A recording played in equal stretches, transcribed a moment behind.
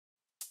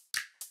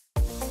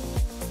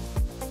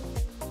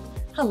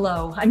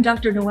Hello, I'm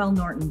Dr. Noelle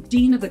Norton,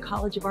 Dean of the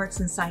College of Arts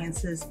and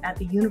Sciences at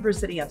the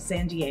University of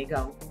San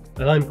Diego.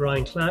 And I'm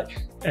Brian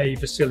Clack, a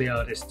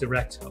Vasiliadis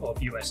Director of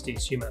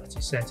USD's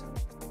Humanities Center.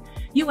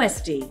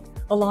 USD,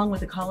 along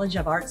with the College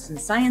of Arts and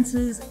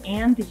Sciences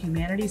and the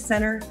Humanities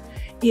Center,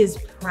 is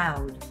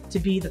proud to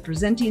be the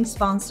presenting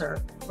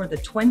sponsor for the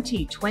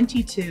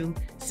 2022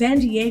 San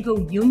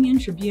Diego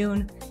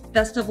Union-Tribune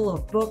Festival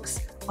of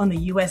Books on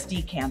the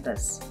USD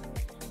campus.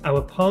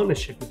 Our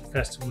partnership with the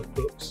Festival of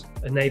Books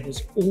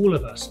enables all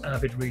of us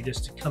avid readers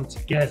to come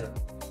together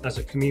as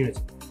a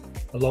community,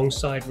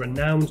 alongside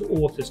renowned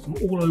authors from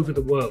all over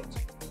the world,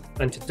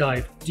 and to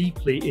dive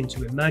deeply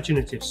into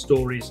imaginative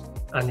stories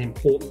and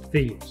important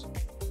themes.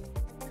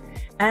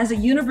 As a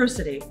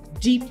university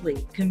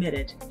deeply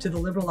committed to the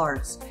liberal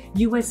arts,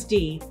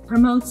 USD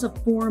promotes a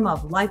form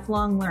of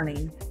lifelong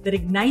learning that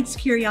ignites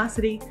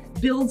curiosity,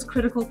 builds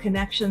critical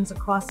connections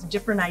across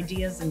different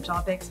ideas and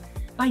topics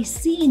by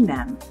seeing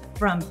them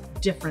from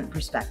different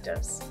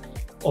perspectives.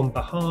 On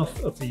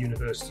behalf of the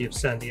University of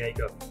San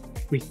Diego,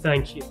 we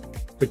thank you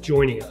for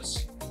joining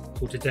us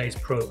for today's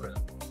program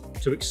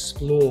to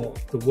explore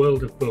the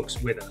world of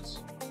books with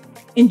us.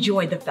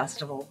 Enjoy the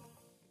festival.